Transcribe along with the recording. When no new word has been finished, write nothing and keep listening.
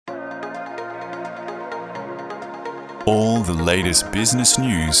All the latest business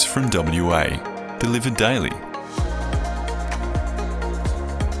news from WA, delivered daily.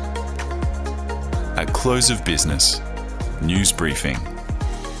 At close of business, news briefing.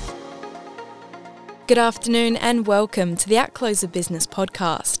 Good afternoon and welcome to the At Close of Business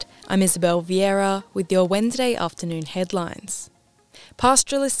podcast. I'm Isabel Vieira with your Wednesday afternoon headlines.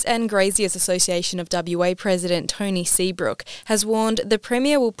 Pastoralists and Graziers Association of WA President Tony Seabrook has warned the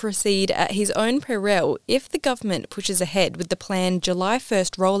Premier will proceed at his own peril if the government pushes ahead with the planned July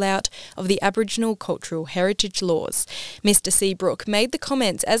 1st rollout of the Aboriginal Cultural Heritage Laws. Mr Seabrook made the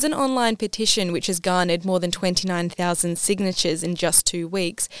comments as an online petition which has garnered more than 29,000 signatures in just 2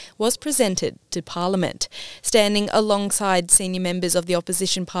 weeks was presented to Parliament. Standing alongside senior members of the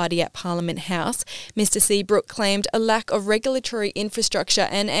opposition party at Parliament House, Mr Seabrook claimed a lack of regulatory infrastructure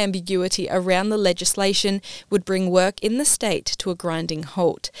and ambiguity around the legislation would bring work in the state to a grinding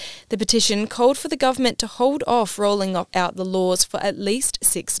halt. The petition called for the government to hold off rolling out the laws for at least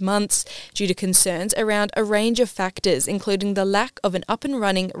 6 months due to concerns around a range of factors, including the lack of an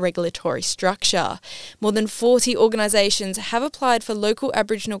up-and-running regulatory structure. More than 40 organisations have applied for local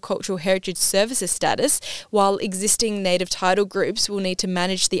Aboriginal Cultural Heritage Services status, while existing native title groups will need to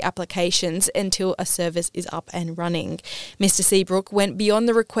manage the applications until a service is up and running. Mr Seabrook went beyond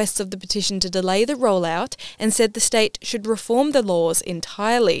the requests of the petition to delay the rollout and said the state should reform the laws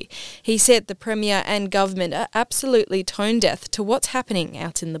entirely. He said the Premier and government are absolutely tone deaf to what's happening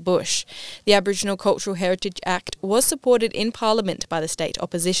out in the bush. The Aboriginal Cultural Heritage Act was supported in Parliament by the state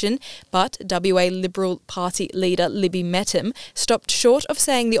opposition, but WA Liberal Party leader Libby Mettam stopped short of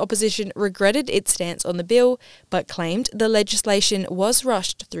saying the opposition regretted its stance on the bill, but claimed the legislation was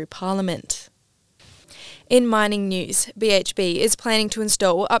rushed through Parliament. In mining news, BHP is planning to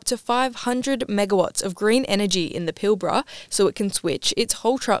install up to 500 megawatts of green energy in the Pilbara so it can switch its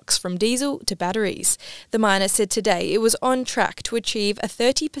haul trucks from diesel to batteries. The miner said today it was on track to achieve a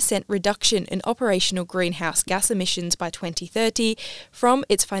 30% reduction in operational greenhouse gas emissions by 2030 from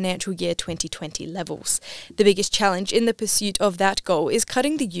its financial year 2020 levels. The biggest challenge in the pursuit of that goal is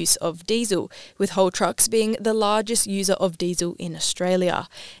cutting the use of diesel, with haul trucks being the largest user of diesel in Australia.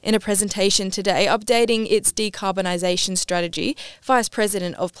 In a presentation today updating its decarbonisation strategy, Vice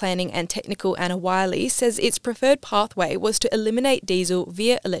President of Planning and Technical Anna Wiley says its preferred pathway was to eliminate diesel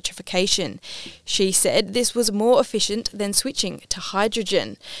via electrification. She said this was more efficient than switching to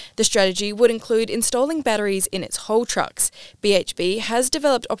hydrogen. The strategy would include installing batteries in its haul trucks. BHP has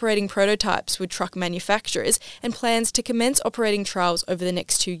developed operating prototypes with truck manufacturers and plans to commence operating trials over the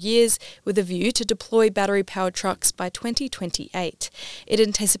next 2 years with a view to deploy battery-powered trucks by 2028. It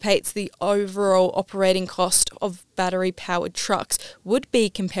anticipates the overall operating cost of battery-powered trucks would be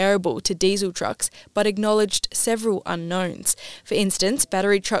comparable to diesel trucks, but acknowledged several unknowns. For instance,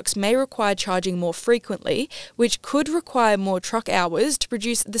 battery trucks may require charging more frequently, which could require more truck hours to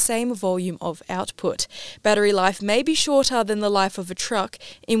produce the same volume of output. Battery life may be shorter than the life of a truck,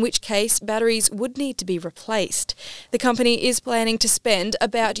 in which case batteries would need to be replaced. The company is planning to spend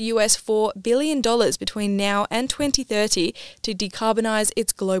about US $4 billion between now and 2030 to decarbonise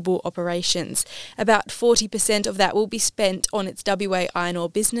its global operations. About 40% of that will be spent on its WA iron ore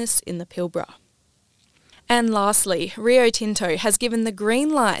business in the Pilbara. And lastly, Rio Tinto has given the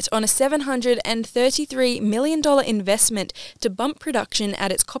green light on a $733 million investment to bump production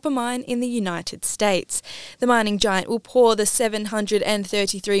at its copper mine in the United States. The mining giant will pour the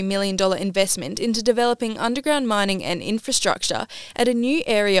 $733 million investment into developing underground mining and infrastructure at a new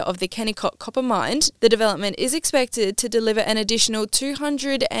area of the Kennecott copper mine. The development is expected to deliver an additional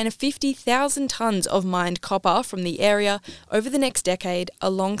 250,000 tonnes of mined copper from the area over the next decade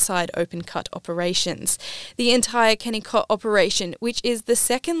alongside open-cut operations. The entire Kennecott operation, which is the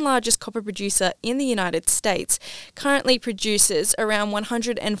second largest copper producer in the United States, currently produces around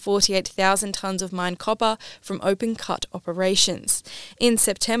 148,000 tonnes of mined copper from open-cut operations. In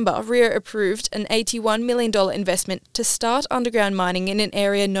September, Rio approved an $81 million investment to start underground mining in an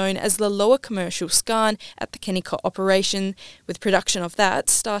area known as the Lower Commercial Skarn at the Kennecott operation, with production of that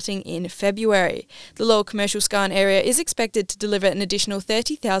starting in February. The Lower Commercial Skarn area is expected to deliver an additional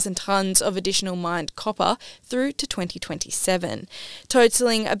 30,000 tonnes of additional mined copper through to 2027.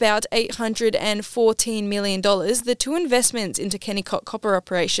 Totaling about $814 million, the two investments into Kennecott copper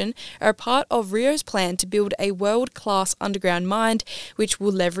operation are part of Rio's plan to build a world-class underground mine which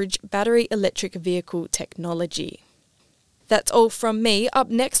will leverage battery electric vehicle technology. That's all from me. Up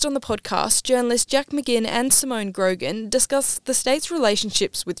next on the podcast, journalists Jack McGinn and Simone Grogan discuss the state's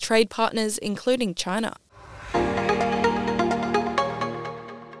relationships with trade partners, including China.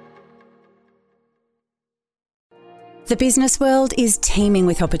 The business world is teeming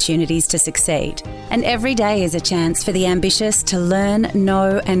with opportunities to succeed, and every day is a chance for the ambitious to learn,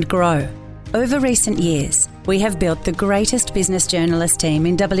 know, and grow. Over recent years, we have built the greatest business journalist team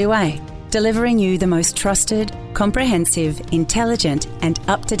in WA, delivering you the most trusted, comprehensive, intelligent, and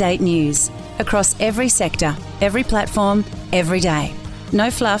up-to-date news across every sector, every platform, every day.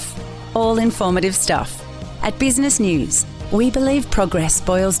 No fluff, all informative stuff. At Business News, we believe progress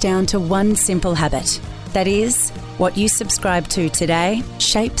boils down to one simple habit. That is, what you subscribe to today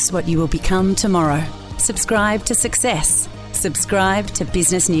shapes what you will become tomorrow. Subscribe to success. Subscribe to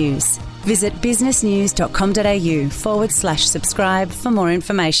Business News. Visit businessnews.com.au/subscribe for more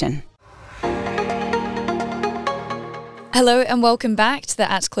information. Hello and welcome back to the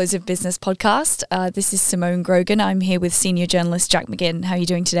At Close of Business podcast. This is Simone Grogan. I'm here with senior journalist Jack McGinn. How are you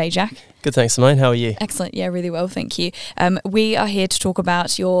doing today, Jack? Good, thanks, Simone. How are you? Excellent. Yeah, really well, thank you. We are here to talk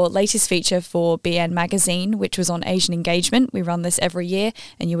about your latest feature for BN Magazine, which was on Asian engagement. We run this every year,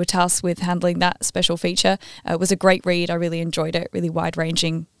 and you were tasked with handling that special feature. It was a great read. I really enjoyed it. Really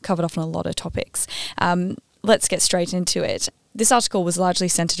wide-ranging, covered off on a lot of topics. Let's get straight into it. This article was largely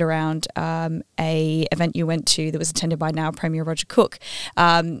centred around a event you went to that was attended by now Premier Roger Cook.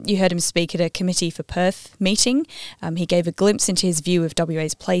 You heard him speak at a Committee for Perth meeting. He gave a glimpse into his view of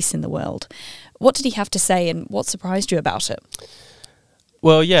WA's place in the world. What did he have to say and what surprised you about it?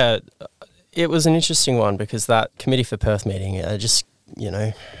 Well, yeah, it was an interesting one because that Committee for Perth meeting,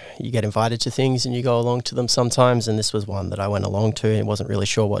 you get invited to things and you go along to them sometimes, and this was one that I went along to and wasn't really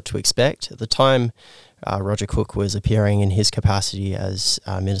sure what to expect. At the time, Roger Cook was appearing in his capacity as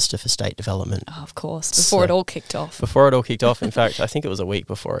Minister for State Development. Oh, of course, before it all kicked off. Before it all kicked off. In fact, I think it was a week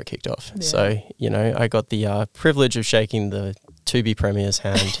before it kicked off. Yeah. So, I got the privilege of shaking the to-be Premier's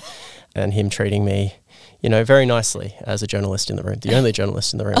hand and him treating me, very nicely as a journalist in the room, the only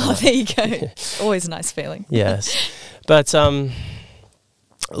journalist in the room. Oh, there you go. Always a nice feeling. Yes. But,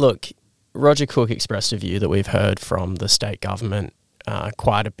 look, Roger Cook expressed a view that we've heard from the state government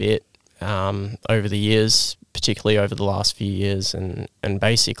quite a bit over the years, particularly over the last few years, and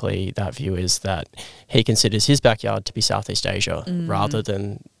basically that view is that he considers his backyard to be Southeast Asia rather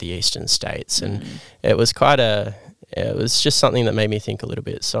than the eastern states, and it was just something that made me think a little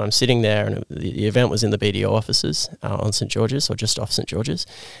bit. So I'm sitting there, and the event was in the BDO offices on St George's, or just off St George's,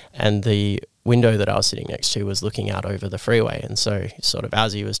 and the window that I was sitting next to was looking out over the freeway, and so sort of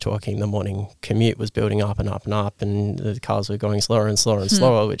as he was talking, the morning commute was building up and up and up, and the cars were going slower and slower and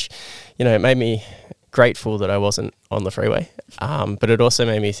slower, which, it made me grateful that I wasn't on the freeway, but it also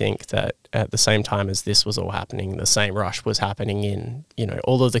made me think that at the same time as this was all happening, the same rush was happening in,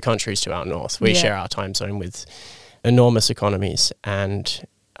 all of the countries to our north. We share our time zone with enormous economies, and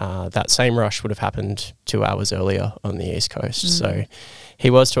that same rush would have happened 2 hours earlier on the East Coast. So he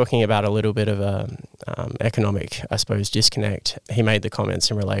was talking about a little bit of a economic, I suppose, disconnect. He made the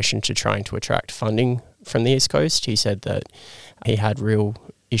comments in relation to trying to attract funding from the East Coast. He said that he had real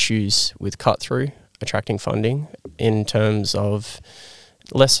issues with cut-through, attracting funding in terms of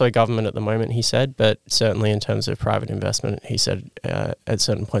less so government at the moment, he said, but certainly in terms of private investment, he said at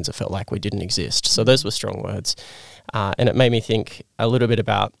certain points it felt like we didn't exist. So those were strong words. And it made me think a little bit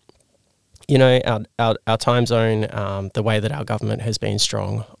about, our time zone, the way that our government has been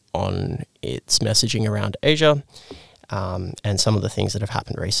strong on its messaging around Asia, and some of the things that have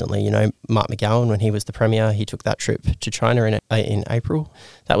happened recently. Mark McGowan, when he was the Premier, he took that trip to China in April.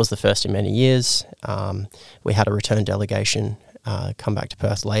 That was the first in many years. We had a return delegation come back to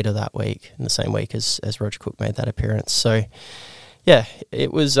Perth later that week, in the same week as Roger Cook made that appearance. So, yeah,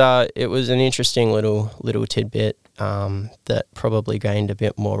 it was an interesting little tidbit that probably gained a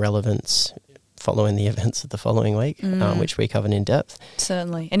bit more relevance following the events of the following week, which we covered in depth.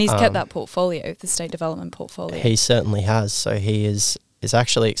 Certainly. And he's kept that portfolio, the state development portfolio. He certainly has. So he is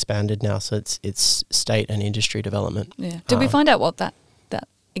actually expanded now. So it's state and industry development. Yeah. Did we find out what that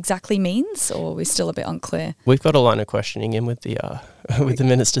exactly means, or are we still a bit unclear? We've got a line of questioning in with the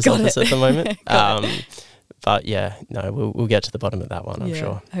minister's office at the moment. But yeah, no, we'll get to the bottom of that one, I'm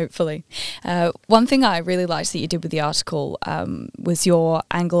sure. Hopefully. One thing I really liked that you did with the article was your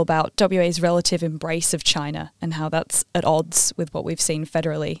angle about WA's relative embrace of China and how that's at odds with what we've seen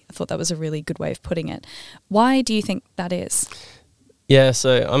federally. I thought that was a really good way of putting it. Why do you think that is? Yeah,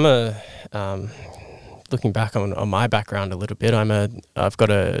 so looking back on my background a little bit, I've got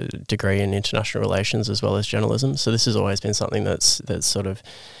a degree in international relations as well as journalism. So this has always been something that's sort of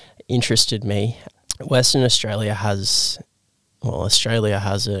interested me. Western Australia has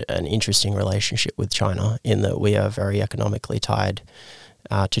an interesting relationship with China in that we are very economically tied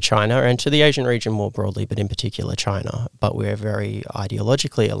to China and to the Asian region more broadly, but in particular China. But we're very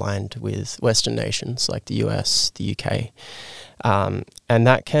ideologically aligned with Western nations like the US, the UK. And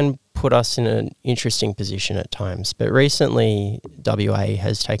that can put us in an interesting position at times. But recently, WA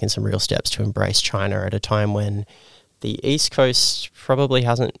has taken some real steps to embrace China at a time when the East Coast probably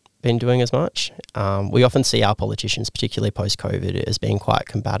hasn't been doing as much. We often see our politicians, particularly post-COVID, as being quite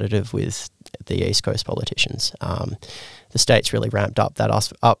combative with the East Coast politicians. The states really ramped up that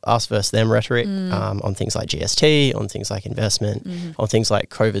us versus them rhetoric on things like GST, on things like investment, on things like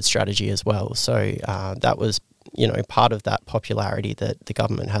COVID strategy as well. So that was, part of that popularity that the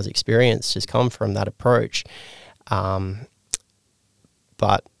government has experienced has come from that approach. But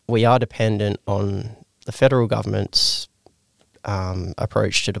we are dependent on the federal government's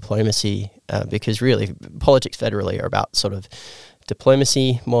approach to diplomacy because really politics federally are about sort of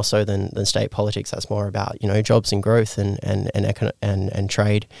diplomacy more so than state politics. That's more about jobs and growth and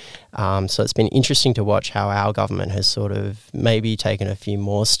trade. So it's been interesting to watch how our government has sort of maybe taken a few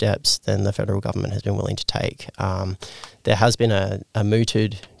more steps than the federal government has been willing to take. There has been a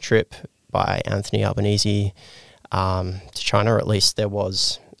mooted trip by Anthony Albanese to China, or at least there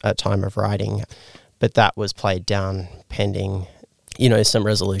was at time of writing, but that was played down pending some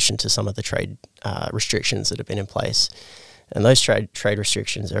resolution to some of the trade restrictions that have been in place. And those trade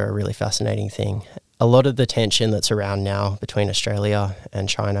restrictions are a really fascinating thing. A lot of the tension that's around now between Australia and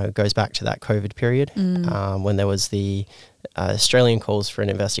China goes back to that COVID period when there was the Australian calls for an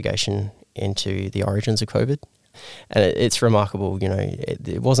investigation into the origins of COVID. And it's remarkable,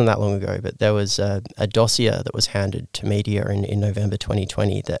 it wasn't that long ago, but there was a dossier that was handed to media in November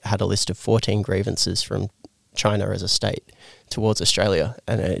 2020 that had a list of 14 grievances from China as a state towards Australia,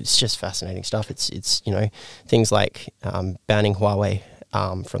 and it's just fascinating stuff. It's things like banning Huawei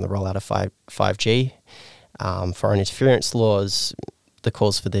from the rollout of 5G, foreign interference laws, the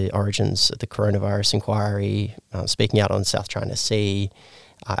calls for the origins of the coronavirus inquiry, speaking out on South China Sea,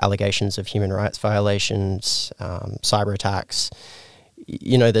 allegations of human rights violations, cyber attacks.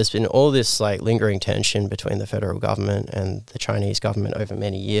 There's been all this lingering tension between the federal government and the Chinese government over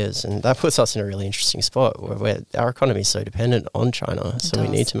many years, and that puts us in a really interesting spot where our economy is so dependent on China, so we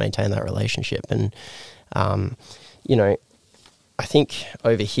need to maintain that relationship. And I think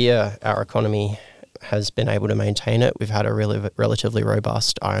over here our economy has been able to maintain it. We've had a relatively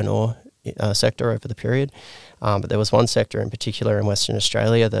robust iron ore sector over the period, but there was one sector in particular in Western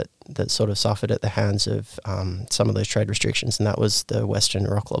Australia that sort of suffered at the hands of some of those trade restrictions, and that was the Western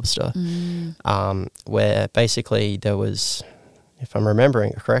rock lobster, where basically there was, if I'm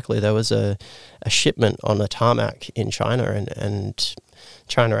remembering correctly, there was a shipment on the tarmac in China, and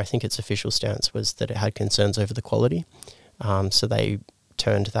China, I think its official stance was that it had concerns over the quality, so they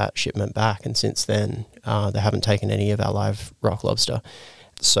turned that shipment back, and since then they haven't taken any of our live rock lobster.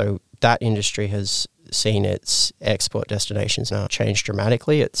 So that industry has seen its export destinations now change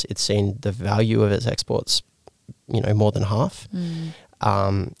dramatically. It's seen the value of its exports, more than half.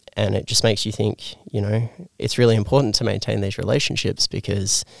 And it just makes you think, it's really important to maintain these relationships,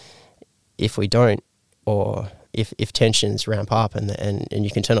 because if we don't, or if tensions ramp up and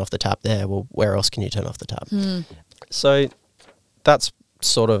you can turn off the tap there, well, where else can you turn off the tap? So that's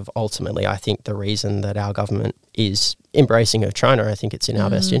sort of ultimately, I think, the reason that our government is embracing of China. I think it's in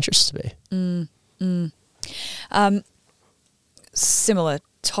our best interest to be. Similar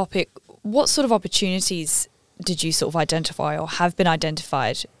topic. What sort of opportunities did you sort of identify or have been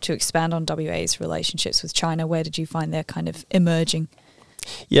identified to expand on WA's relationships with China? Where did you find they're kind of emerging?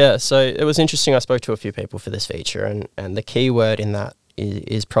 Yeah, so it was interesting. I spoke to a few people for this feature, and the key word in that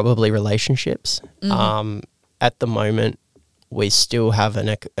is probably relationships. At the moment, we still have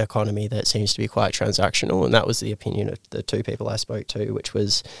an economy that seems to be quite transactional, and that was the opinion of the two people I spoke to, which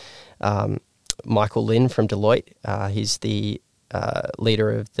was Michael Lin from Deloitte. He's the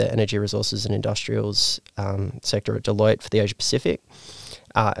leader of the Energy Resources and Industrials sector at Deloitte for the Asia Pacific,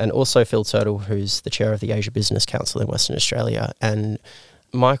 and also Phil Turtle, who's the chair of the Asia Business Council in Western Australia. And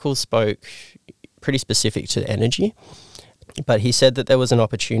Michael spoke pretty specific to energy, but he said that there was an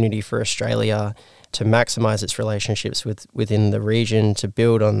opportunity for Australia to maximise its relationships within the region, to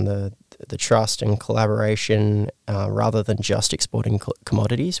build on the trust and collaboration rather than just exporting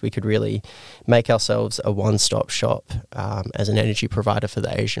commodities. We could really make ourselves a one-stop shop as an energy provider for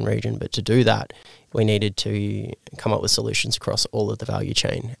the Asian region. But to do that, we needed to come up with solutions across all of the value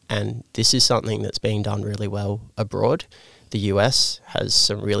chain. And this is something that's being done really well abroad. The US has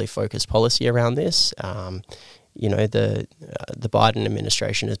some really focused policy around this. The Biden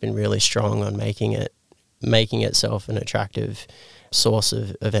administration has been really strong on making itself an attractive source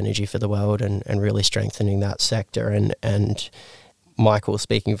of energy for the world and really strengthening that sector. And Michael,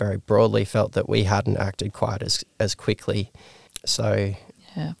 speaking very broadly, felt that we hadn't acted quite as quickly. So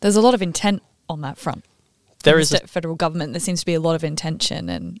yeah, there's a lot of intent on that front. There is the federal government. There seems to be a lot of intention,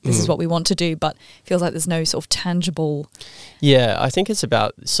 and this is what we want to do, but it feels like there's no sort of tangible. Yeah, I think it's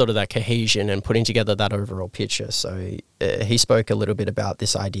about sort of that cohesion and putting together that overall picture. So he spoke a little bit about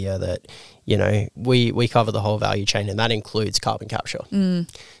this idea that, you know, we cover the whole value chain, and that includes carbon capture.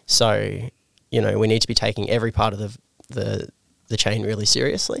 So, you know, we need to be taking every part of the chain really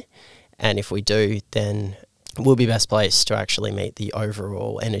seriously. And if we do, then we'll be best placed to actually meet the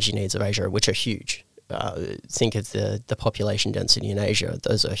overall energy needs of Asia, which are huge. Think of the population density in Asia;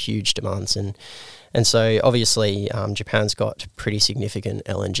 those are huge demands, and so obviously Japan's got pretty significant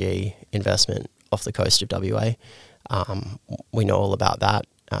LNG investment off the coast of WA. We know all about that,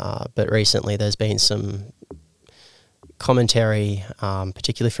 but recently there's been some commentary,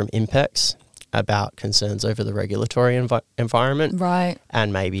 particularly from INPEX, about concerns over the regulatory environment, right?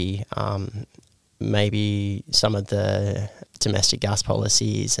 And maybe some of the domestic gas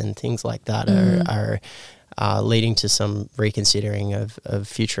policies and things like that are leading to some reconsidering of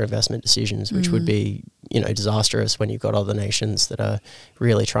future investment decisions, which would be, you know, disastrous when you've got other nations that are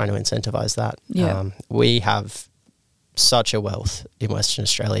really trying to incentivize that. Yeah. We have such a wealth in Western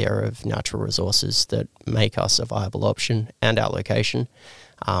Australia of natural resources that make us a viable option, and our location.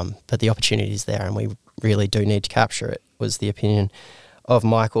 But the opportunity is there, and we really do need to capture it, was the opinion of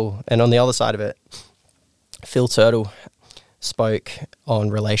Michael. And on the other side of it, Phil Turtle spoke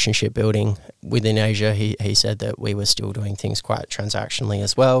on relationship building within Asia. He said that we were still doing things quite transactionally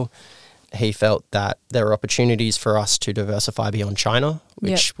as well. He felt that there are opportunities for us to diversify beyond China,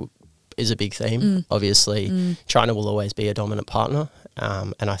 which is a big theme. Obviously, China will always be a dominant partner,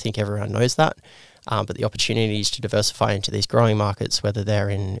 and I think everyone knows that. But the opportunities to diversify into these growing markets, whether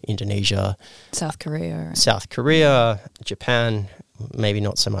they're in Indonesia, South Korea, Japan, maybe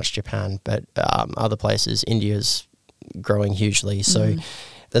not so much Japan, but other places, India's growing hugely. So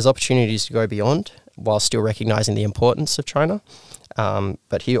there's opportunities to go beyond while still recognizing the importance of China.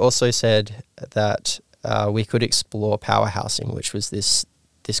 But he also said that we could explore powerhousing, which was this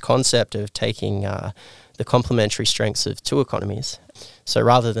concept of taking the complementary strengths of two economies. So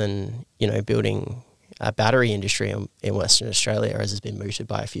rather than, you know, building a battery industry in Western Australia, as has been mooted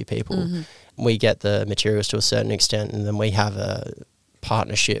by a few people, we get the materials to a certain extent, and then we have a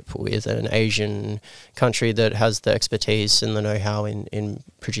partnership with an Asian country that has the expertise and the know-how in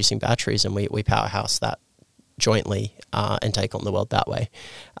producing batteries, and we powerhouse that jointly and take on the world that way.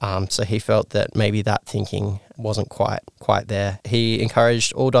 So he felt that maybe that thinking wasn't quite there. He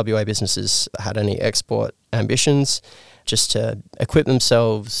encouraged all WA businesses that had any export ambitions just to equip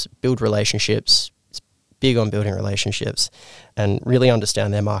themselves, build relationships. It's big on building relationships and really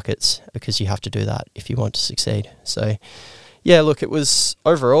understand their markets, because you have to do that if you want to succeed. So yeah, look, it was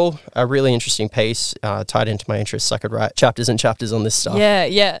overall a really interesting piece, tied into my interests. I could write chapters and chapters on this stuff.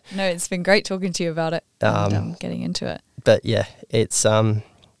 Yeah. No, it's been great talking to you about it and getting into it. But yeah, it's an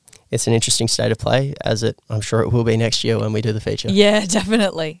interesting state of play, as I'm sure it will be next year when we do the feature. Yeah,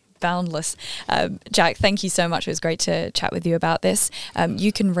 definitely. Boundless. Jack, thank you so much. It was great to chat with you about this.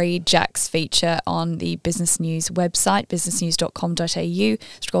 You can read Jack's feature on the Business News website,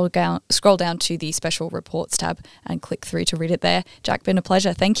 businessnews.com.au. Scroll down to the special reports tab and click through to read it there. Jack, been a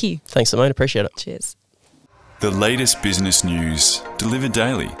pleasure. Thank you. Thanks, Simone. Appreciate it. Cheers. The latest business news delivered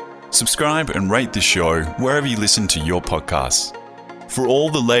daily. Subscribe and rate the show wherever you listen to your podcasts. For all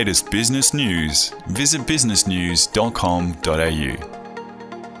the latest business news, visit businessnews.com.au.